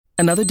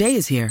Another day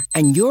is here,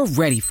 and you're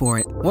ready for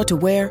it. What to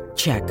wear?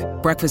 Check.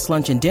 Breakfast,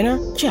 lunch, and dinner?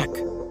 Check.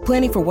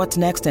 Planning for what's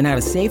next and how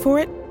to save for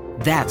it?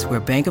 That's where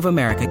Bank of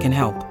America can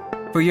help.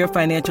 For your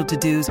financial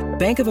to-dos,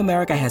 Bank of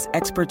America has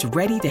experts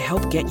ready to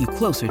help get you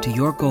closer to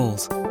your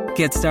goals.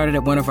 Get started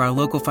at one of our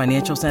local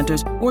financial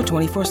centers or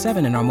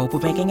 24/7 in our mobile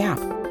banking app.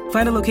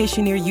 Find a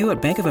location near you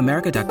at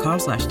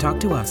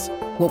bankofamerica.com/talktous.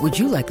 What would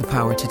you like the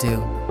power to do?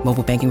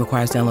 Mobile banking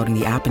requires downloading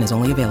the app and is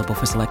only available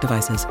for select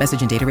devices.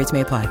 Message and data rates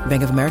may apply.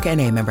 Bank of America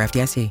N.A., member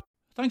FDIC.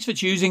 Thanks for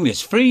choosing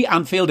this free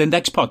Anfield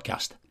Index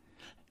podcast.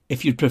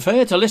 If you'd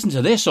prefer to listen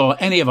to this or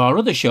any of our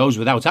other shows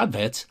without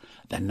adverts,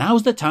 then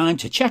now's the time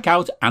to check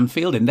out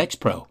Anfield Index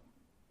Pro.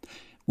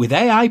 With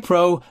AI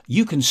Pro,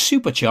 you can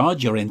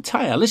supercharge your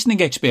entire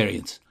listening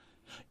experience.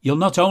 You'll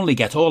not only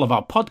get all of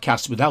our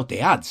podcasts without the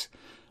ads,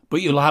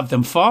 but you'll have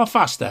them far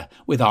faster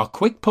with our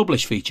Quick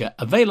Publish feature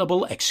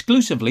available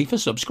exclusively for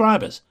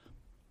subscribers.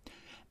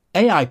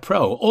 AI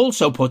Pro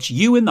also puts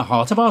you in the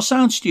heart of our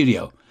sound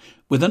studio,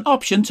 with an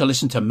option to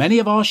listen to many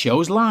of our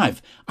shows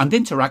live and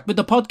interact with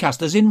the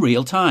podcasters in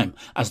real time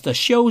as the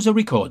shows are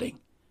recording.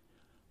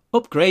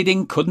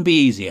 Upgrading couldn't be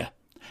easier.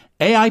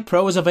 AI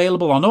Pro is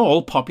available on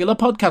all popular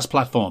podcast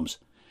platforms,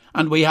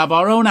 and we have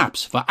our own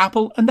apps for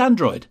Apple and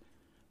Android.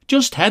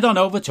 Just head on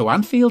over to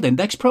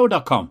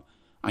AnfieldIndexPro.com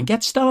and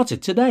get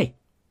started today.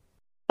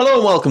 Hello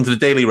and welcome to the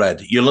Daily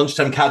Red, your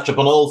lunchtime catch-up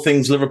on all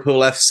things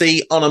Liverpool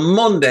FC on a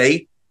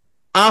Monday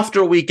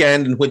after a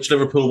weekend in which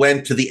Liverpool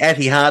went to the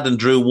Etihad and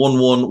drew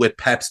 1-1 with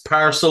Pep's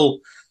Parcel.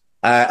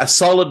 A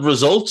solid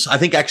result. I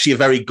think actually a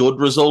very good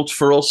result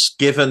for us,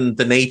 given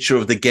the nature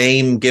of the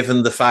game,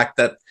 given the fact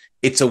that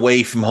it's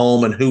away from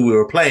home and who we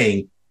were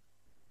playing.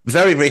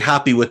 Very, very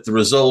happy with the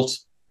result.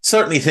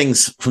 Certainly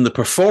things from the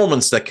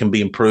performance that can be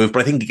improved,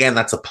 but I think, again,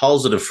 that's a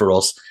positive for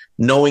us,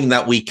 knowing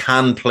that we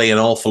can play an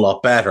awful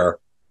lot better,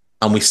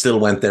 and we still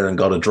went there and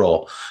got a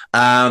draw.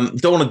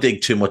 Don't want to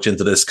dig too much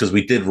into this because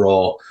we did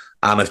raw,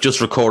 and I've just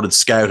recorded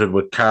Scouted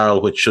with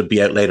Carl, which should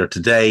be out later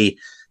today,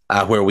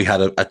 where we had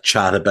a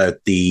chat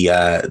about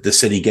the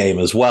City game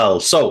as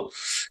well. So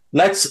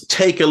let's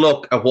take a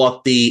look at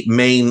what the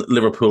main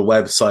Liverpool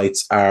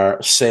websites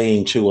are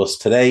saying to us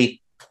today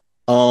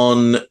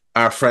on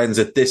our friends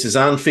at This Is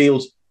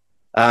Anfield.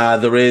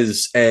 There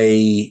is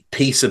a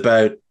piece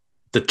about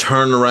the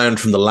turnaround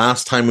from the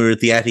last time we were at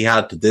the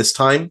Etihad to this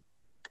time.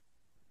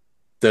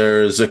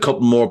 There's a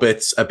couple more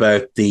bits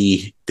about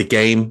the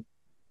game.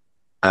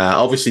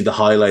 Obviously, the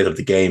highlight of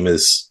the game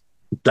is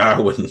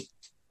Darwin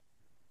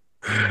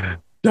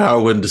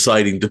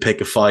deciding to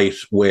pick a fight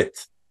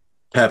with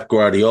Pep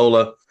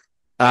Guardiola.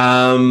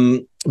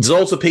 There's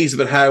also a piece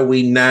about how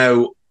we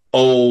now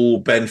owe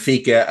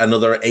Benfica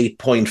another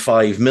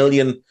 8.5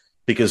 million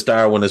because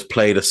Darwin has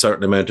played a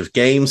certain amount of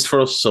games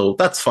for us. So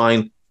that's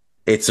fine.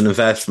 It's an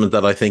investment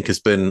that I think has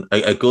been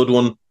a good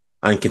one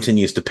and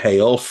continues to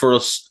pay off for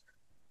us.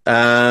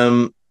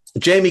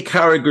 Jamie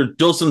Carragher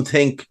doesn't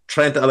think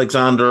Trent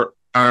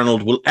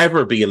Alexander-Arnold will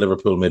ever be a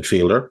Liverpool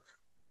midfielder.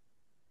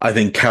 I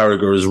think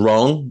Carragher is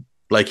wrong,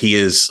 like he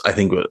is, I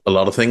think, with a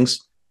lot of things.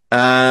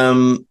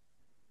 2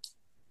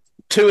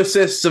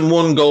 assists and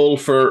 1 goal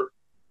for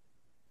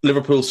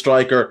Liverpool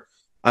striker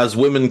as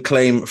women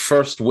claim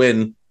first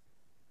win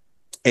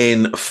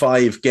in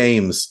 5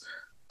 games.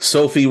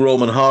 Sophie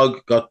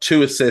Roman-Hogg got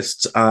 2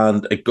 assists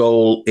and a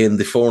goal in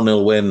the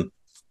 4-0 win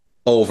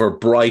over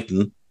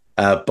Brighton.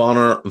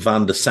 Bonner,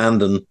 Van de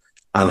Sanden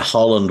and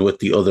Holland with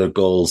the other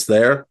goals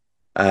there.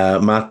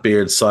 Matt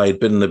Beard's side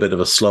been in a bit of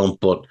a slump,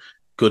 but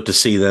good to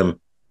see them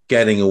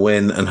getting a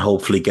win and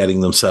hopefully getting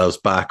themselves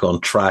back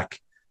on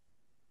track.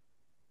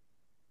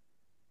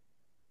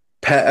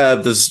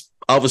 There's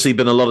obviously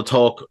been a lot of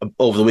talk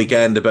over the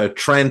weekend about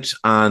Trent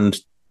and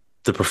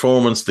the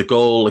performance, the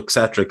goal,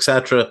 etc.,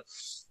 etc.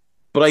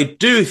 But I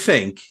do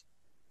think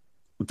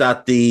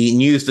that the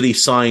news that he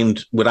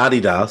signed with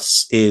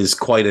Adidas is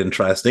quite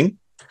interesting.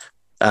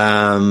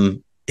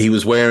 He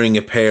was wearing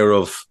a pair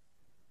of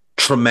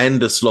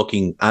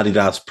tremendous-looking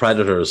Adidas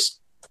Predators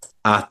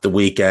at the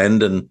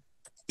weekend, and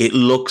it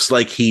looks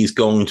like he's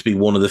going to be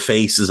one of the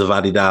faces of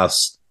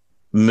Adidas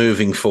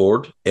moving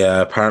forward.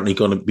 Apparently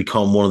going to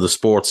become one of the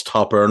sport's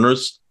top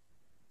earners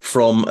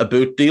from a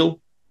boot deal.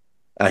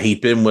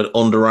 He'd been with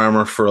Under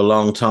Armour for a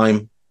long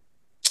time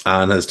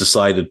and has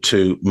decided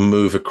to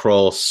move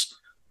across,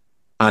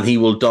 and he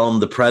will don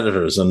the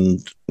Predators. And,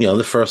 you know,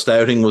 the first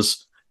outing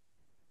was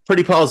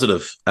pretty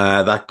positive.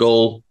 That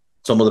goal,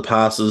 some of the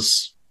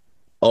passes,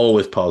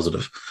 always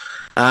positive.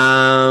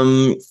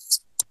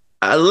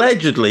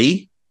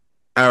 Allegedly,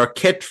 our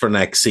kit for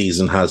next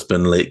season has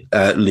been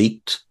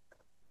leaked.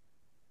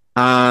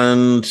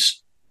 And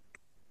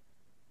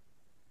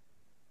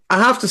I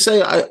have to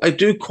say, I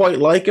do quite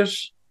like it.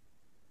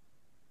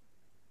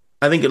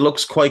 I think it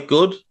looks quite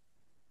good.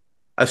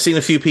 I've seen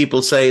a few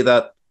people say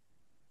that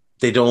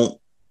they don't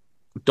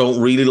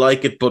really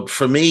like it, but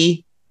for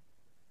me,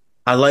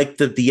 I like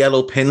the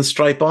yellow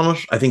pinstripe on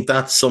it. I think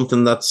that's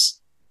something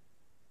that's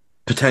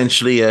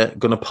potentially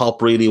going to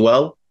pop really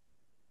well.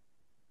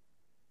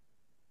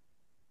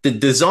 The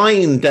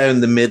design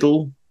down the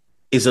middle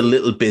is a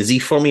little busy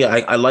for me.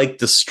 I like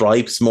the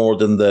stripes more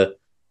than the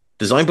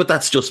design, but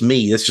that's just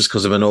me. That's just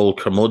because I'm an old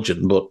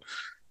curmudgeon. But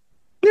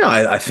yeah,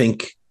 I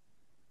think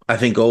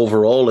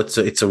overall it's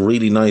a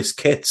really nice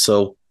kit.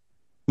 So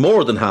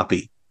more than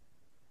happy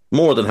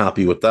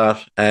with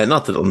that.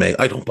 Not that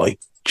I don't buy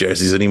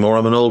jerseys anymore.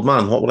 I'm an old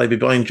man. What would I be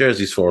buying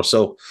jerseys for?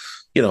 So,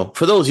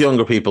 for those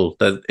younger people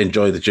that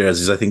enjoy the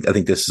jerseys, I think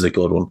this is a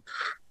good one.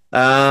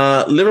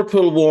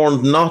 Liverpool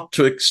warned not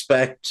to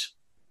expect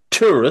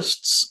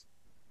tourists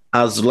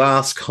as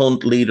Lask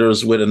hunt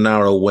leaders with a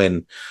narrow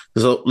win.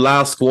 So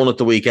Lask won at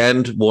the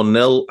weekend,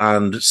 1-0,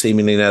 and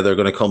seemingly now they're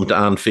going to come to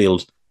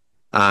Anfield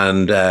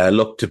and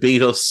look to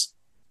beat us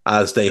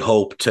as they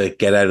hope to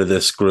get out of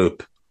this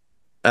group.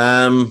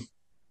 Come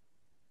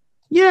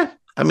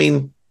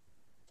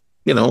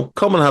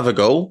and have a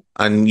go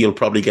and you'll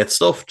probably get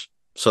stuffed.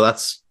 So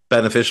that's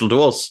beneficial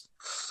to us.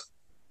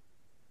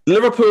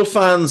 Liverpool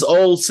fans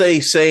all say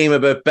same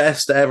about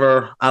best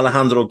ever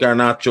Alejandro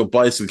Garnacho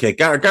bicycle kick.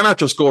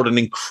 Garnacho scored an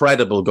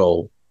incredible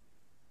goal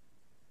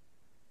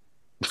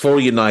for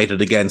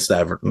United against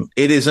Everton.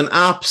 It is an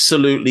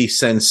absolutely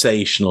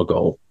sensational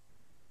goal.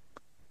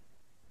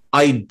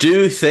 I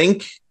do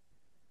think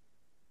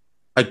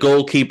a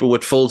goalkeeper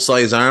with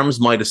full-size arms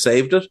might have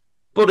saved it,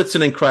 but it's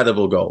an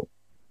incredible goal.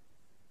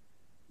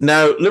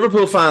 Now,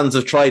 Liverpool fans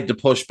have tried to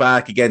push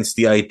back against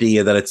the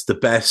idea that it's the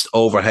best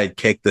overhead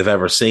kick they've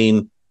ever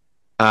seen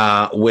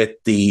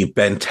with the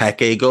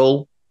Benteke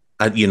goal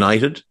at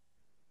United.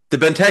 The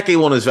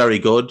Benteke one is very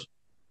good,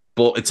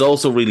 but it's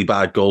also really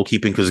bad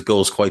goalkeeping because it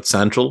goes quite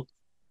central.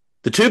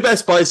 The two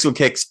best bicycle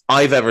kicks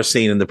I've ever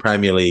seen in the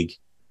Premier League,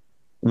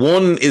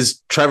 one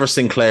is Trevor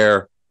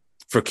Sinclair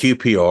for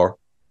QPR.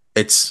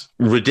 It's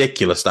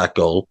ridiculous, that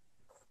goal.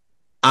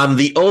 And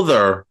the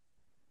other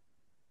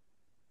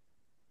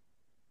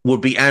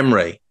would be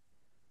Emre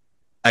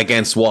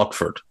against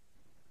Watford.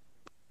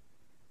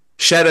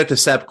 Shout out to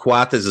Sepp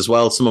Coates as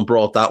well. Someone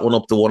brought that one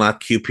up, the one at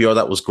QPR.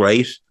 That was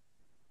great.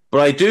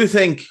 But I do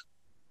think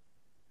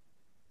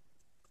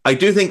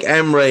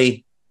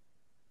Emre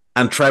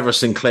and Trevor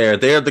Sinclair,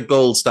 they're the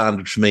gold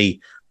standard for me.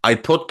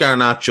 I'd put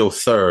Garnacho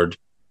third.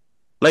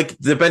 Like,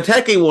 the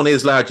Benteke one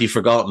is largely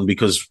forgotten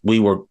because we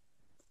were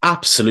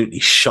absolutely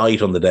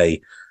shite on the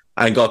day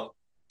and got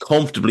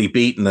comfortably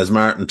beaten as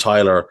Martin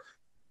Tyler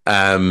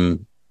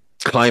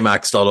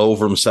climaxed all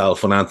over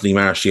himself when Anthony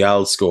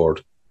Martial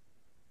scored.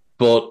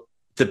 But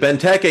the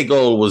Benteke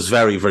goal was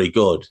very, very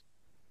good.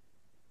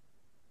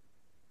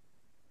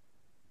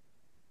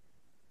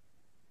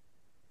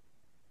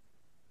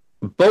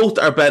 Both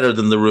are better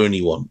than the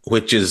Rooney one,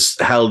 which is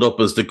held up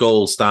as the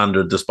gold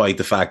standard despite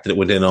the fact that it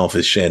went in off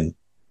his shin.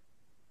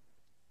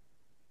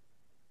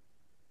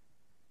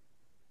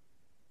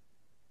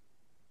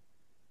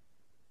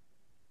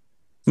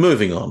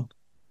 Moving on.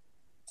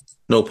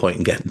 No point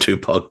in getting too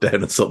bogged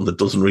down at something that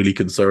doesn't really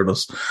concern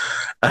us.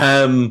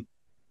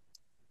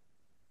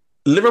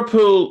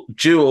 Liverpool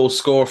duo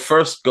score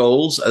first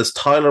goals as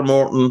Tyler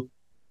Morton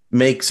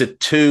makes it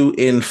 2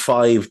 in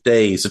 5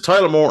 days. So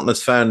Tyler Morton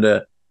has found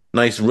a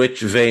nice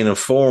rich vein of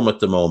form at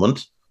the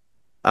moment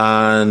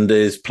and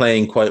is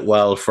playing quite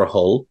well for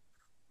Hull.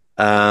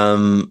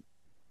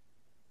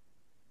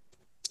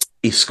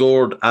 He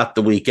scored at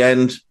the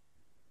weekend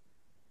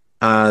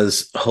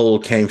as Hull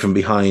came from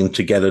behind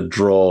to get a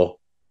draw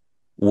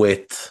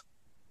with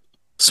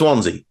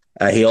Swansea.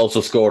 He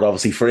also scored,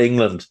 obviously, for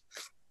England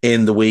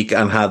in the week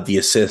and had the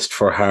assist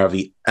for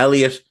Harvey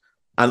Elliott.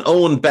 And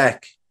Owen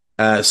Beck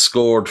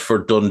scored for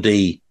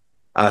Dundee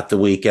at the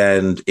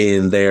weekend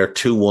in their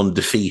 2-1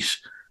 defeat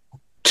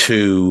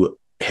to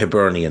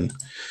Hibernian.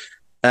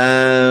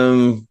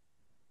 That's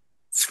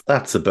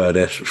about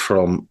it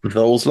from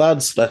those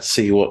lads. Let's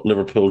see what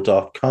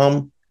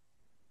Liverpool.com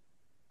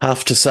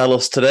have to sell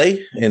us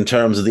today in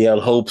terms of the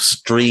El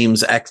hopes,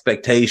 dreams,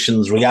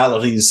 expectations,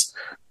 realities,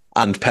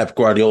 and Pep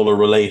Guardiola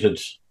related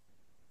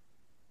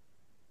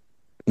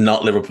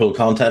not Liverpool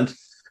content.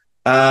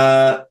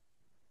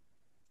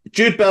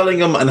 Jude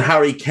Bellingham and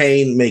Harry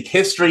Kane make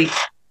history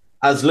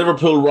as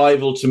Liverpool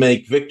rival to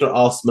make Victor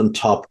Osimhen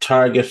top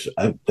target.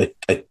 I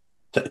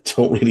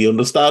don't really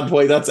understand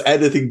why that's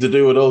anything to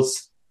do with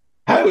us.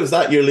 How is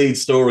that your lead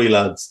story,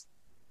 lads?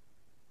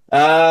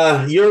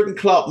 Jurgen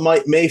Klopp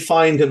may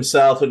find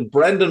himself in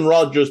Brendan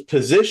Rodgers'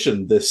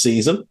 position this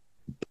season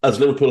as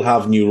Liverpool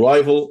have new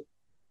rival.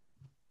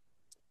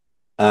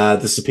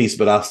 This is a piece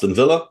about Aston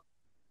Villa.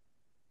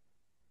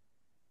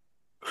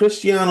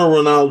 Cristiano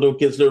Ronaldo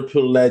gives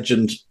Liverpool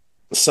legend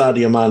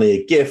Sadio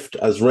Mane a gift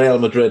as Real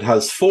Madrid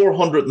has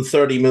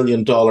 $430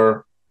 million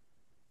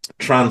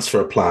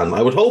transfer plan.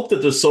 I would hope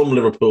that there's some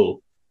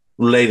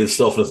Liverpool-related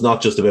stuff and it's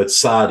not just about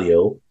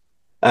Sadio.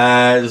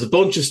 There's a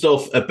bunch of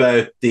stuff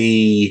about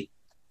the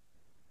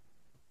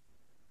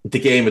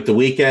game at the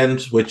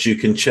weekend, which you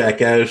can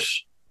check out,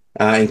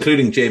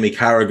 including Jamie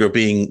Carragher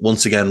being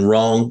once again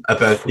wrong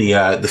about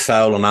the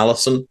foul on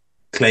Alisson,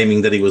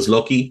 claiming that he was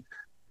lucky.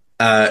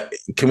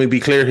 Can we be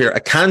clear here?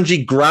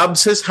 Akanji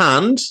grabs his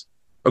hand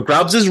or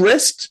grabs his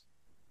wrist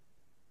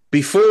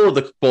before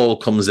the ball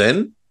comes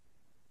in,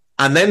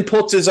 and then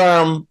puts his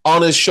arm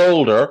on his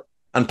shoulder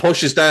and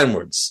pushes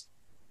downwards,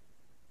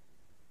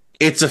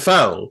 it's a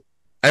foul.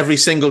 Every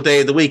single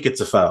day of the week,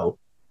 it's a foul.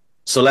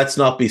 So let's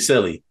not be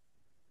silly.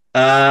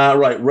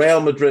 Right,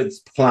 Real Madrid's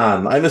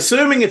plan. I'm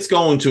assuming it's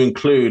going to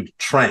include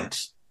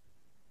Trent.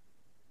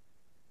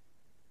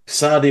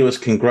 Sadio was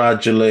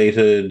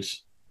congratulated.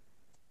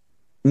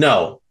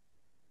 No,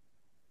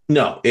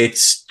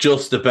 it's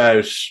just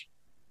about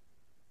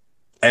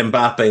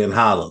Mbappe and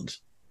Haaland.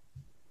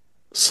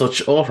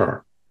 Such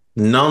utter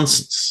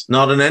nonsense.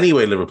 Not in any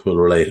way Liverpool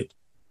related.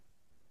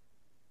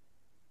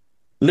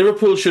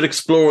 Liverpool should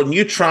explore a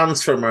new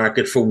transfer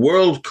market for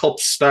World Cup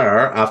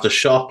star after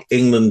shock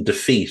England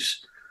defeat.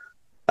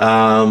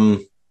 So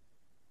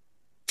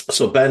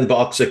Ben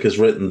Boxic has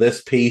written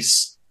this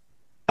piece,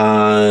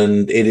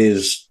 and it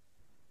is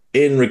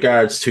in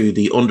regards to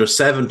the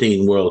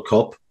Under-17 World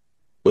Cup,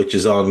 which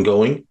is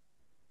ongoing.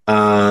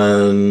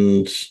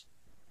 And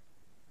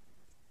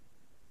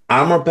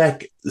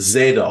Amerbek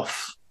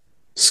Zadov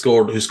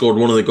who scored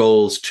one of the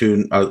goals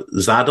to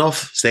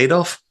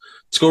Zadov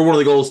scored one of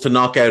the goals to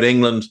knock out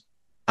England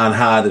and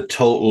had a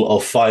total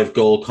of 5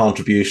 goal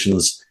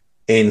contributions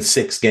in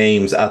 6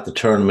 games at the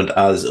tournament,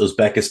 as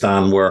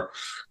Uzbekistan were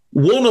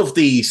one of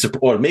the,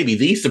 or maybe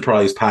the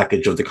surprise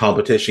package of the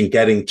competition,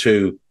 getting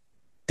to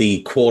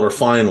the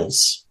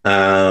quarterfinals.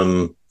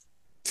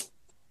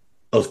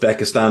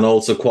 Uzbekistan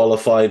also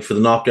qualified for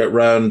the knockout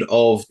round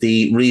of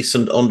the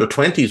recent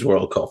Under-20s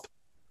World Cup.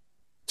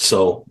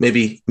 So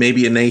maybe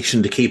a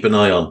nation to keep an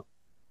eye on.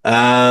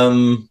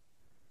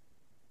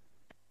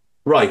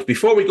 Right,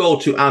 before we go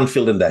to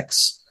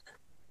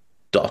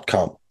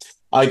AnfieldIndex.com,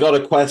 I got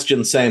a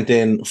question sent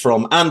in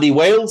from Andy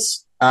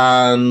Wales,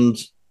 and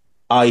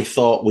I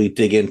thought we'd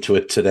dig into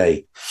it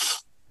today.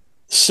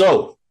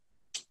 So,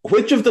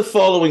 which of the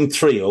following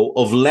trio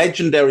of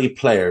legendary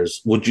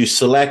players would you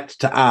select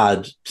to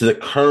add to the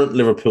current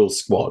Liverpool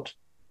squad?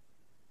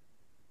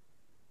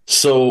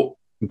 So,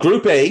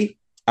 Group A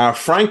are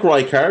Frank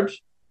Rijkaard,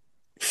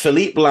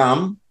 Philippe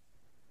Lahm,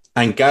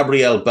 and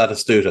Gabriel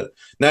Batistuta.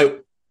 Now,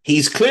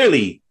 he's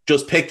clearly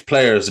just picked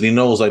players that he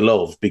knows I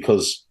love,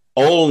 because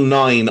all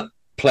 9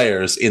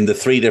 players in the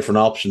 3 different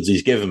options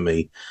he's given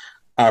me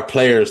are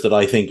players that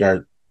I think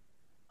are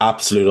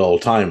absolute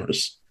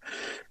all-timers.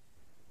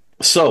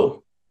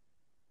 So,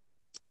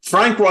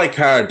 Frank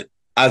Rijkaard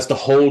as the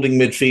holding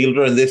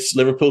midfielder in this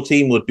Liverpool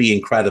team would be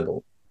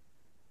incredible.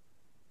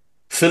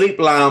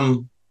 Philippe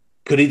Lahm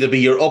could either be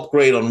your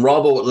upgrade on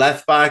Robbo at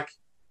left back,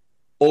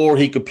 or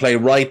he could play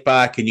right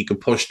back and you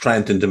could push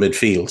Trent into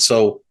midfield.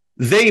 So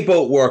they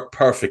both work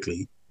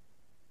perfectly.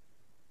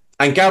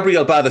 And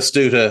Gabriel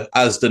Batistuta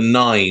as the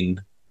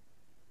 9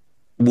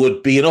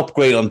 would be an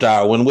upgrade on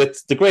Darwin,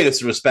 with the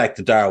greatest respect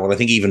to Darwin. I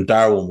think even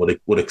Darwin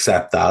would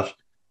accept that.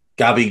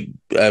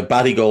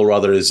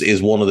 Batigol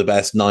is one of the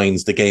best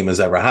 9s the game has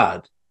ever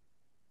had.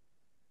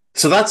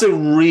 So that's a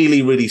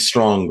really, really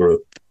strong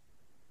group.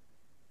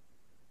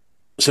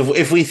 So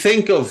if we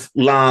think of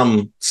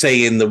Lahm,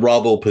 say, in the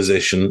Robbo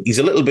position, he's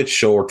a little bit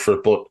short for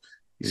it, but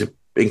he's an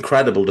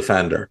incredible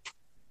defender.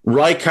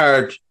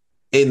 Rijkaard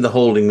in the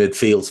holding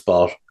midfield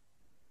spot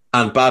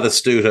and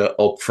Batistuta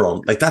up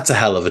front. Like, that's a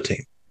hell of a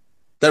team.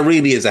 That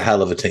really is a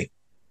hell of a team.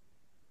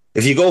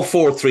 If you go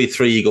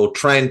 4-3-3, you go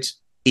Trent,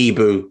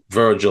 Ibu,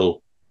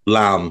 Virgil,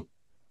 Lahm,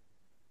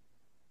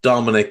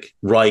 Dominic,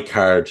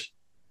 Rijkaard,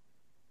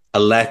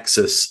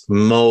 Alexis,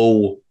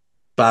 Mo,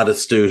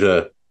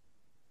 Batistuta,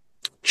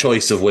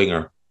 choice of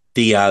winger,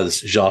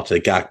 Diaz, Jota,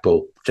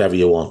 Gakpo, whichever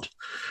you want.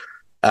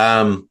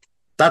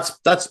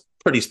 That's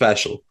pretty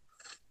special.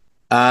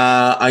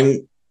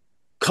 I'm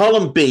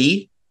column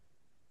B,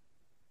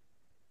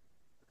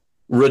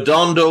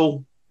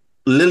 Redondo,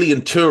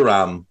 Lilian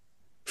Thuram,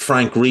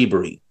 Frank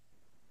Ribery.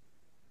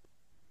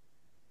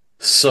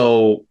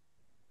 So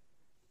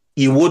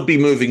you would be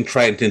moving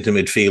Trent into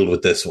midfield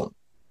with this one.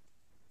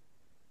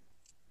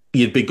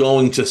 You'd be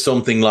going to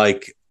something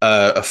like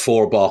a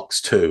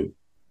 4-box-2.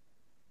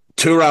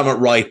 Thuram at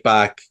right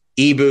back,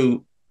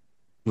 Ibu,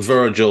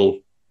 Virgil,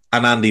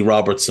 and Andy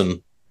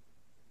Robertson.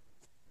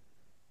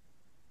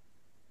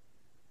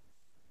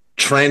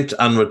 Trent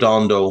and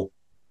Redondo,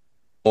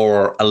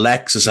 or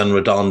Alexis and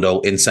Redondo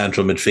in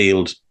central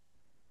midfield.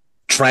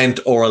 Trent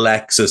or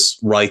Alexis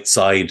right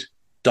side,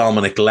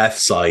 Dominic left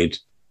side,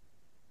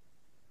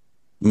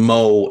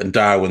 Mo and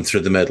Darwin through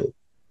the middle.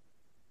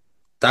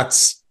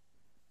 That's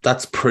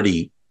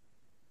pretty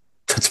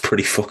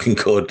fucking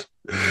good.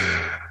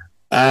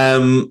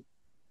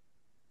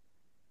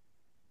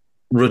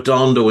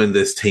 Redondo in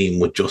this team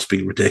would just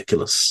be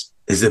ridiculous.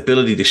 His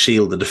ability to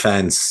shield the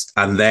defence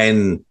and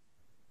then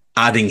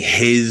adding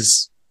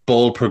his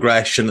ball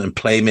progression and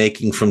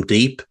playmaking from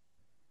deep,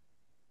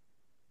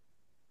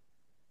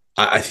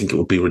 I think it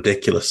would be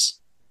ridiculous.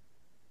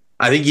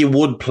 I think you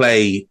would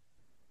play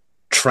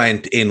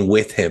Trent in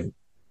with him,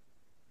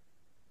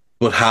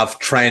 but have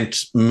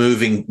Trent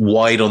moving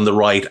wide on the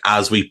right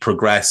as we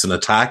progress and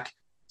attack,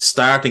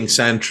 starting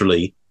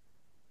centrally.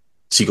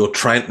 So you go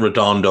Trent,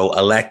 Redondo,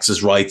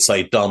 Alexis right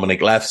side,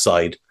 Dominic left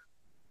side.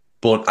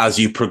 But as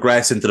you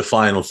progress into the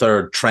final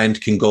third,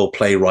 Trent can go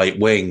play right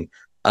wing.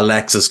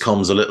 Alexis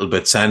comes a little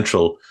bit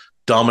central.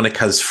 Dominic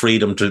has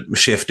freedom to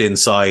shift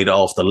inside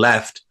off the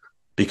left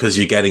because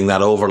you're getting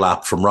that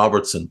overlap from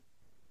Robertson.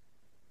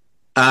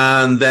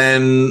 And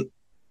then,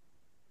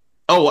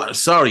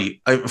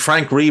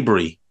 Frank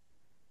Ribery.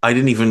 I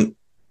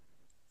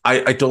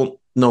don't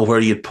know where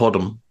you'd put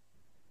him.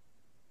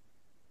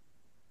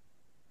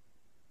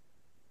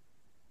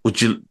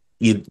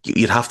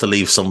 You'd have to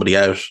leave somebody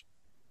out.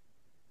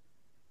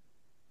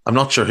 I'm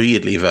not sure who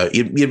you'd leave out.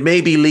 You'd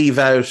maybe leave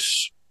out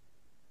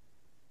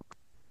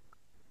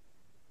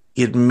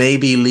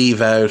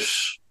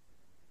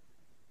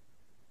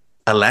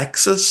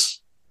Alexis,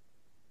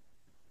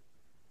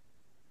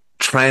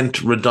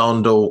 Trent,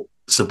 Redondo,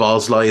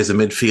 Szoboszlai as a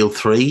midfield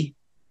three,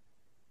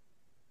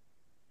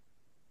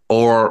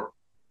 or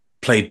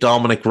play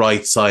Dominic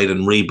right side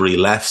and Ribery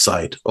left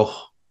side.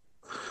 Oh,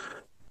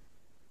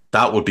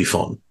 that would be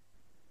fun.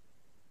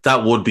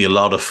 That would be a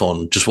lot of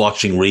fun, just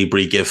watching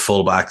Ribery give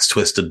fullbacks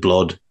twisted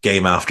blood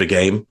game after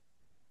game.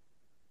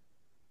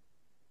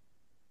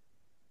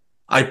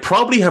 I'd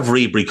probably have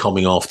Ribery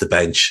coming off the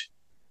bench.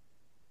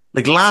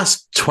 Like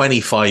last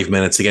 25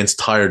 minutes against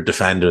tired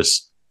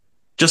defenders,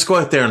 just go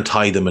out there and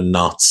tie them in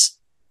knots.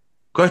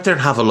 Go out there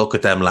and have a look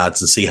at them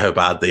lads and see how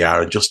bad they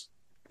are and just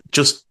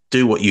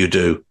do what you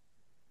do.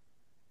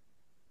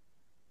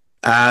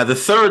 The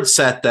third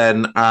set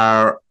then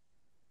are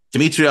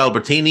Dimitri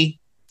Albertini,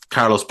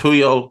 Carlos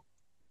Puyol,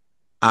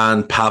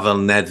 and Pavel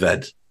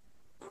Nedved.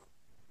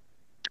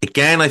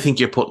 Again, I think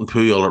you're putting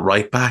Puyol at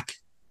right back.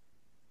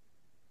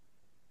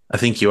 I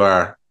think you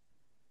are.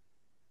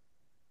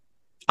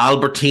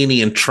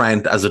 Albertini and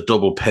Trent as a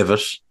double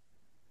pivot.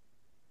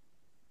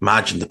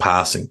 Imagine the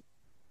passing.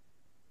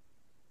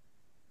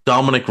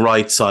 Dominic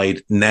right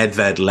side,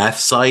 Nedved left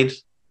side.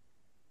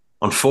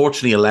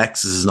 Unfortunately,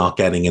 Alexis is not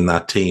getting in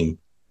that team.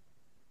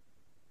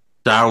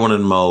 Darwin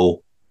and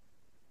Mo.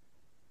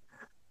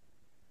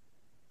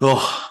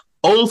 Oh,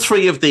 all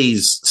three of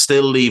these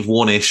still leave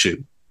one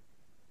issue.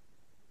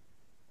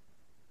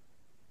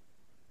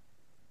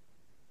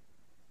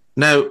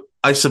 Now,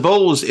 I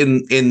suppose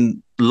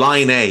in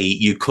line A,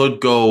 you could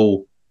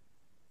go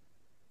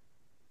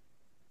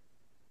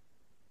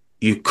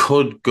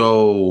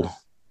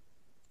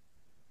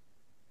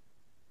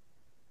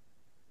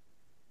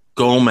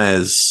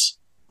Gomez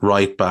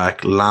right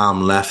back,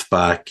 Lam left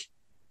back,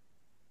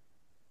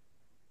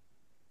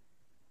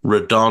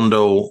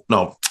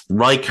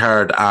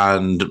 Rijkaard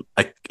and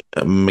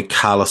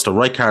McAllister,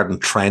 Rijkaard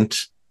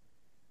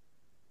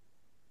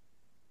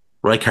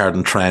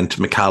and Trent,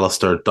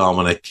 McAllister,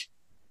 Dominic,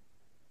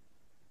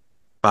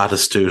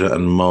 Batistuta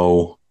and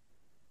Mo.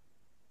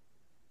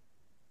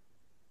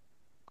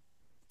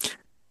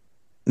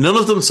 None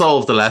of them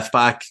solve the left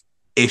back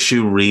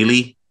issue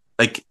really.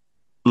 Like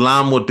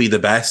Lam would be the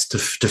best to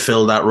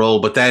fill that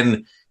role, but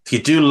then if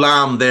you do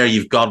Lam there,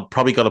 you've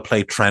probably got to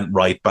play Trent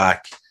right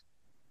back.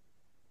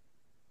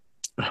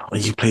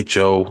 You play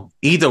Joe.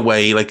 Either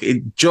way,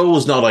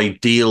 Joe's not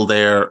ideal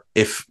there.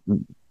 If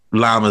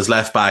Lam is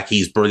left back,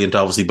 he's brilliant,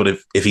 obviously. But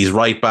if he's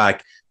right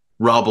back,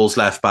 Robbo's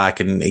left back,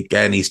 and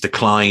again, he's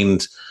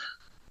declined.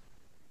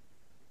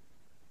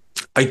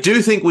 I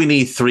do think we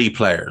need three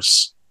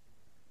players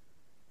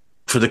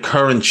for the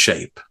current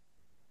shape.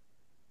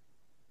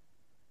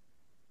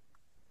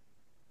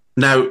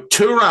 Now,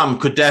 Thuram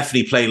could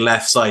definitely play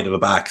left side of a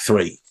back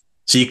three.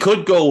 So you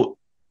could go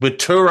with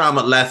Thuram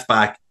at left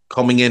back,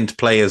 coming in to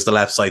play as the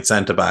left side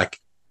centre back.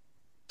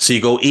 So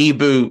you go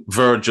Ibu,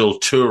 Virgil,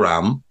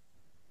 Thuram,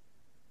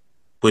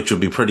 which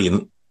would be pretty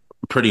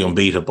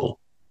unbeatable.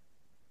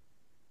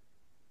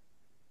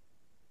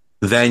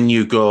 Then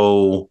you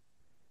go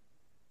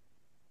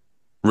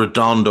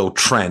Redondo,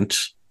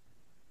 Trent.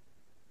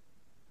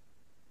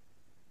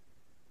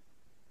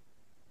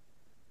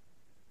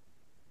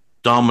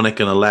 Dominic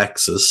and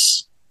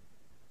Alexis.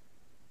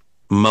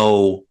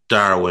 Mo,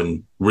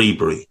 Darwin,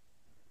 Ribery.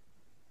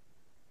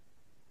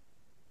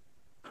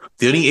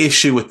 The only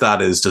issue with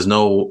that is there's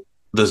no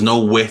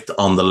width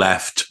on the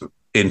left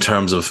in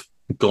terms of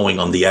going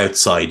on the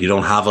outside. You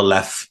don't have a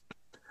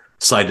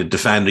left-sided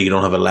defender. You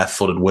don't have a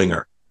left-footed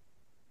winger.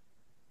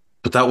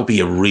 But that would be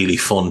a really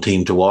fun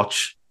team to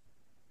watch.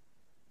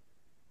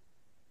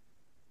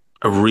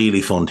 A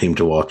really fun team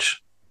to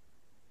watch.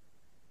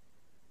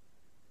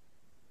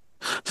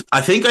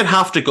 I think I'd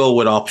have to go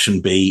with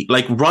option B.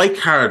 Like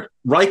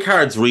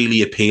Rijkaard's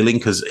really appealing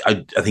because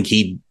I think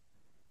he'd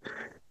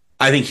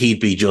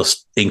be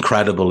just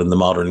incredible in the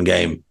modern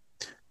game.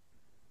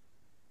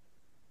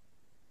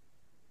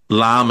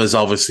 Lam is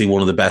obviously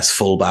one of the best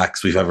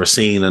fullbacks we've ever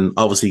seen, and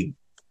obviously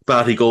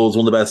Batigol is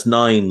one of the best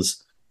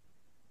nines.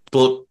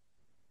 But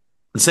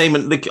same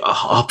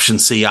option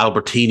C,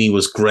 Albertini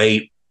was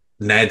great.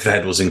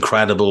 Nedved was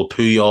incredible.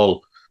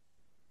 Puyol,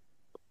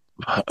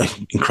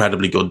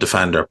 incredibly good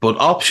defender. But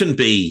option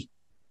B,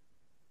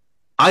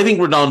 I think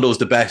Redondo is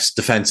the best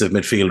defensive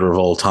midfielder of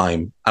all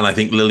time. And I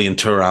think Lilian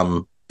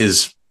Thuram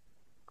is,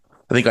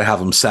 I think I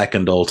have him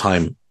second all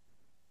time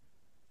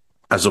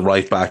as a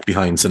right back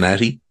behind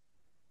Zanetti.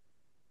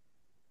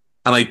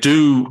 And I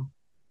do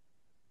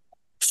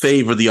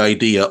favour the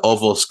idea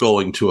of us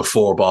going to a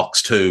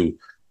 4-box-2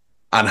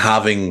 and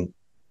having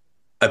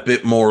a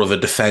bit more of a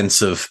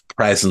defensive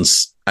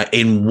presence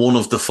in one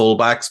of the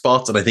fullback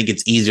spots. And I think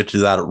it's easier to do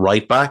that at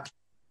right back.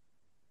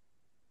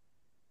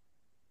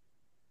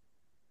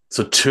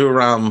 So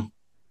Thuram,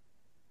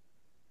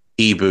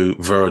 Ibu,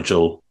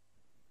 Virgil,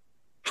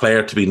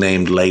 player to be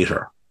named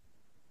later.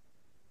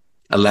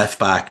 A left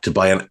back to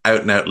buy an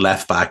out-and-out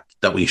left back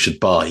that we should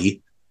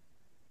buy.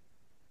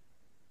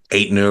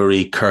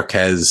 Aït-Nouri,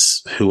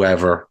 Kirkez,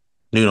 whoever.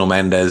 Nuno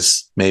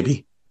Mendes,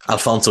 maybe.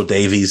 Alphonso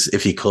Davies,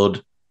 if he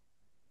could.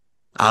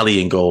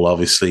 Ali in goal,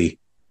 obviously.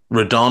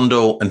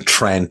 Redondo and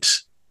Trent.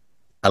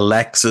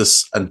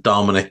 Alexis and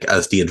Dominic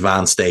as the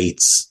advanced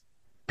 8s,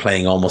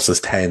 playing almost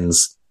as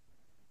 10s.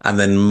 And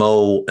then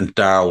Mo and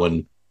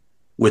Darwin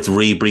with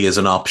Ribery as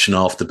an option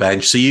off the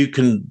bench. So you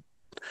can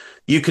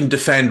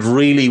defend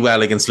really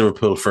well against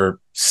Liverpool for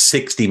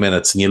 60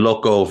 minutes and you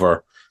look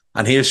over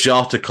and here's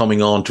Jota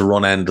coming on to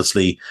run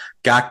endlessly,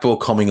 Gakpo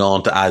coming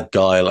on to add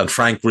guile, and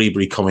Frank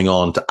Ribery coming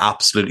on to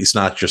absolutely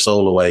snatch your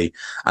soul away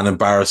and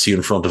embarrass you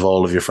in front of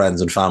all of your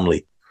friends and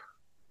family.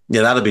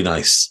 Yeah, that'd be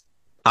nice.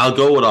 I'll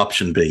go with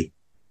option B.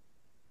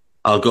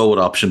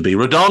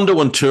 Redondo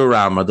and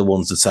Thuram are the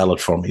ones that sell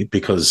it for me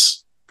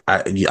because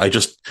I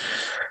just,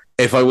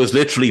 if I was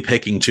literally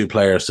picking 2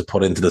 players to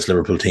put into this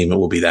Liverpool team, it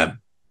would be them.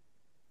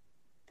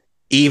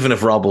 Even if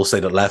Robbo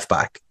stayed at left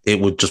back,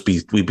 it would just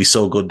be, we'd be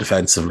so good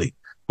defensively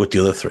with the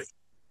other 3.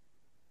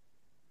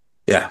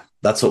 Yeah,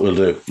 that's what we'll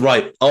do.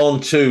 Right,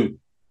 on to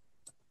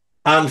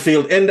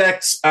Anfield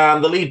Index.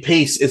 And the lead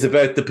piece is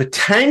about the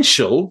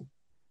potential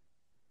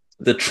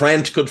that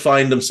Trent could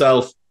find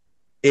himself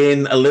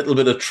in a little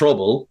bit of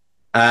trouble.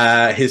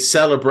 His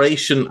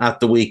celebration at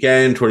the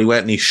weekend where he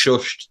went and he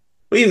shushed.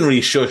 Well, he didn't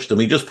really shush them.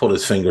 He just put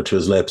his finger to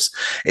his lips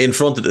in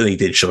front of them. He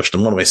did shush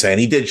them. What am I saying?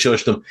 He did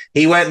shush them.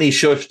 He went and he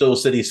shushed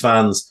those City's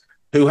fans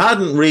who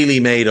hadn't really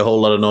made a whole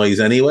lot of noise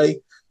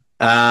anyway.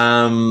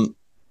 That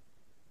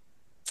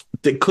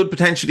could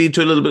potentially lead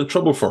to a little bit of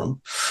trouble for him.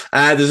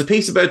 There's a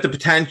piece about the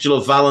potential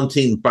of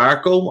Valentin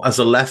Barco as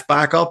a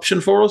left-back option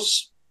for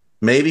us.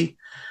 Maybe.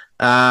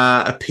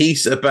 A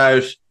piece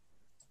about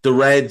the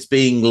Reds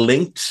being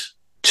linked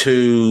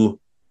to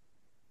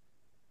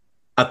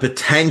a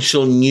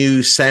potential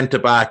new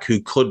centre-back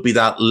who could be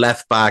that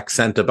left-back,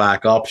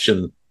 centre-back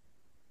option.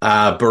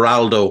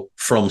 Beraldo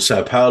from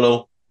Sao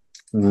Paulo.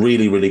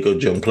 Really, really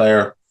good young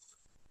player.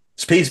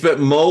 There's a piece about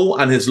Mo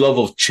and his love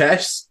of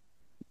chess.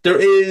 There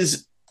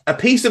is a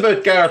piece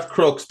about Gareth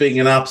Crooks being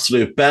an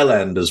absolute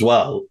bellend as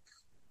well.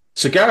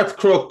 So Gareth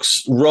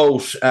Crooks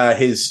wrote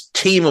his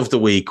team of the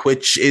week,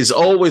 which is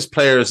always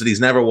players that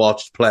he's never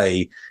watched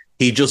play.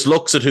 He just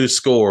looks at who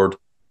scored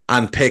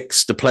and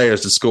picks the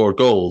players that scored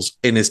goals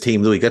in his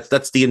team of the week.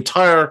 That's the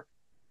entire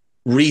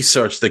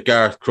research that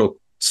Gareth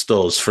Crooks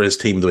does for his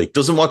team of the week.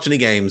 Doesn't watch any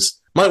games.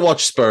 Might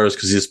watch Spurs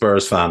because he's a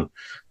Spurs fan.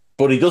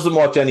 But he doesn't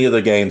watch any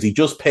other games. He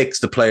just picks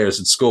the players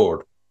that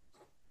scored.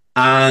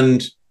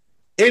 And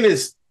in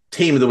his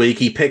team of the week,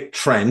 he picked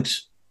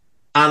Trent.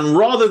 And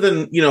rather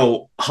than,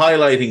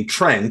 highlighting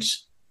Trent,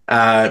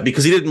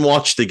 because he didn't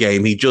watch the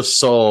game, he just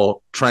saw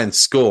Trent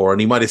score, and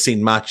he might have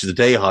seen Match of the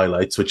Day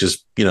highlights, which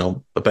is,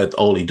 about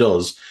all he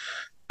does.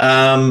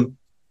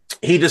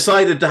 He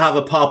decided to have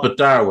a pop at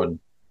Darwin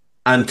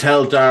and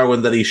tell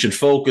Darwin that he should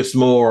focus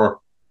more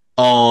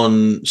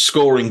on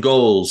scoring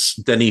goals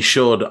than he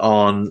should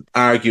on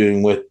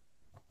arguing with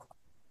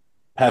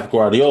Pep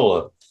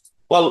Guardiola.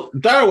 Well,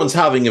 Darwin's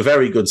having a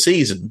very good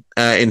season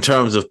in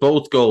terms of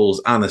both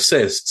goals and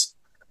assists.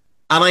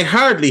 And I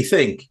hardly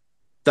think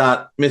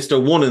that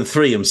Mr. 1 and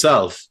 3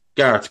 himself,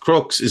 Gareth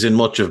Crooks, is in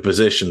much of a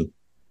position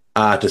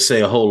to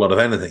say a whole lot of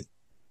anything.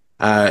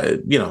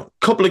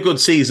 Couple of good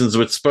seasons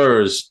with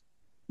Spurs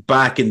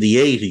back in the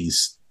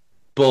 80s.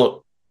 But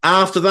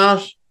after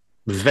that,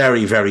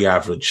 very, very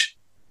average.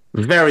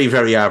 Very,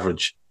 very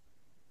average.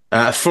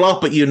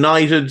 Flop at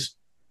United,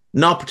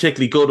 not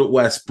particularly good at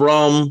West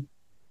Brom.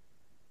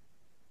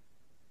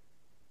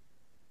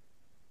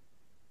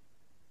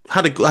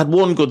 Had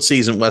one good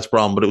season at West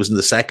Brom, but it was in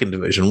the second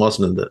division,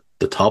 wasn't in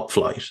the top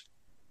flight.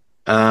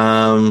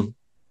 And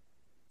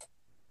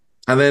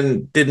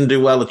then didn't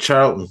do well at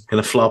Charlton, kind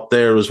of flopped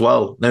there as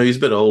well. Now he's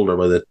a bit older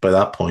by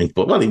that point,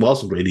 but he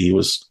wasn't really. He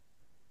was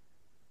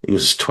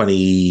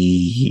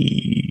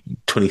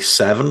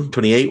 27,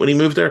 28 when he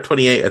moved there,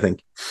 28, I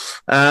think.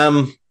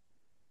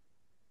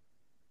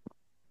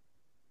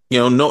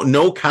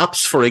 No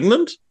caps for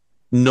England,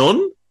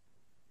 none.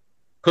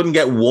 Couldn't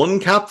get one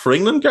cap for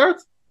England,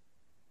 Gareth.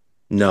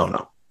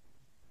 No.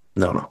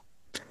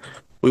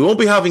 We won't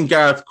be having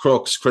Gareth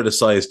Crooks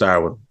criticise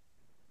Darwin.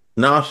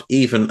 Not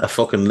even a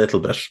fucking little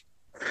bit.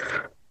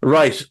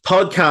 Right,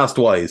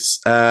 podcast-wise,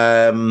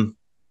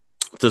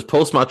 there's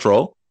Post-Match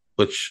Raw,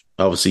 which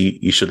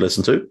obviously you should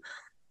listen to.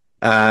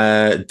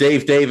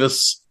 Dave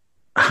Davis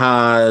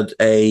has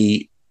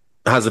a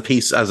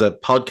piece as a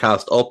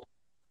podcast up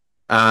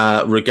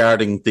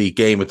regarding the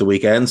game at the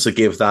weekend, so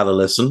give that a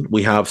listen.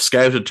 We have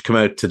Scouted to come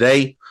out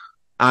today.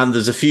 And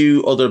there's a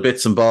few other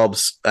bits and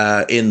bobs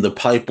in the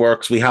pipe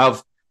works. We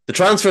have the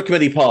Transfer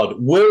Committee pod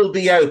will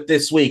be out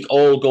this week,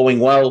 all going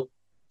well.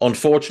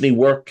 Unfortunately,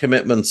 work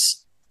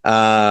commitments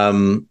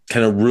kind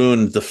of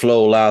ruined the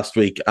flow last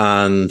week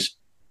and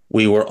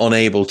we were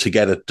unable to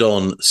get it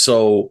done.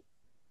 So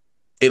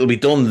it'll be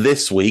done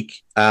this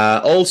week.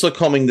 Also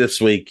coming this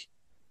week,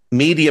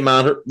 Media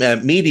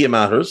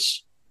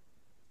Matters.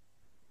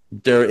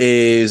 There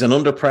is an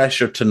Under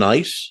Pressure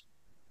tonight.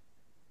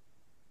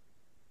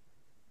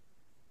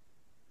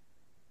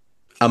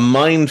 A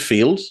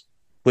Minefield,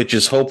 which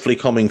is hopefully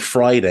coming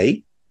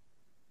Friday.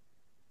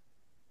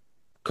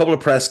 A couple of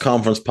press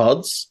conference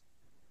pods.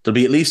 There'll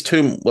be at least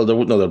two. Well,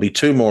 there'll be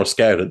two more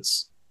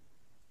Scouteds.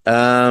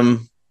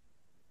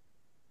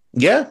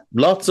 Yeah,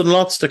 lots and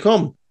lots to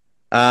come.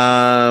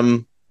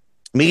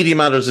 Media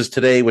Matters is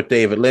today with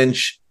David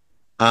Lynch,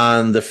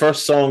 and the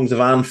First Songs of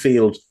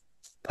Anfield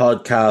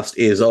podcast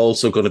is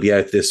also going to be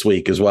out this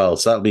week as well.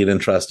 So that'll be an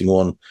interesting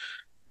one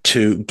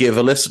to give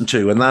a listen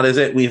to. And that is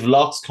it. We've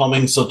lots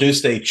coming, so do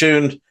stay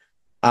tuned.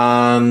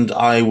 And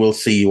I will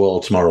see you all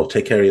tomorrow.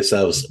 Take care of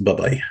yourselves.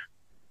 Bye-bye.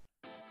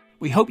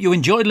 We hope you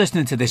enjoyed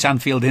listening to this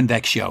Anfield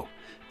Index show.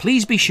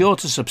 Please be sure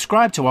to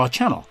subscribe to our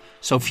channel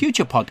so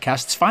future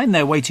podcasts find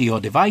their way to your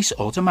device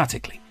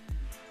automatically.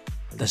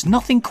 There's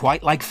nothing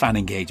quite like fan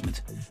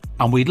engagement,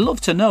 and we'd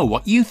love to know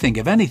what you think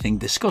of anything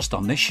discussed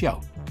on this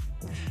show.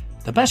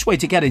 The best way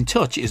to get in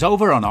touch is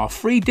over on our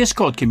free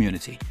Discord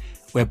community,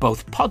 where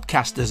both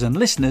podcasters and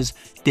listeners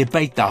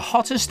debate the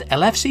hottest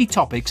LFC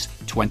topics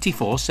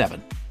 24/7.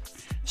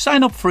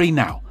 Sign up free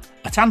now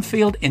at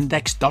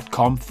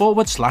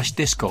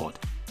AnfieldIndex.com/Discord.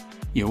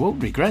 You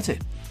won't regret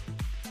it.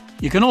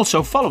 You can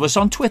also follow us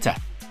on Twitter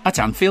at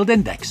Anfield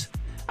Index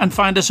and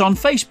find us on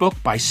Facebook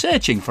by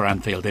searching for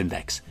Anfield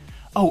Index.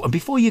 Oh, and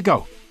before you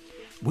go,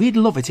 we'd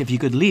love it if you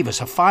could leave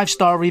us a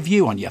 5-star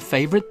review on your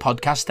favourite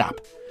podcast app.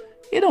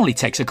 It only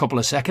takes a couple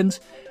of seconds,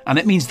 and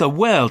it means the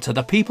world to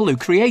the people who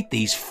create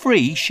these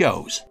free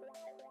shows.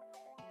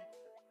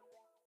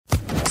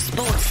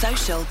 Sports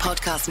Social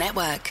Podcast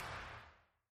Network.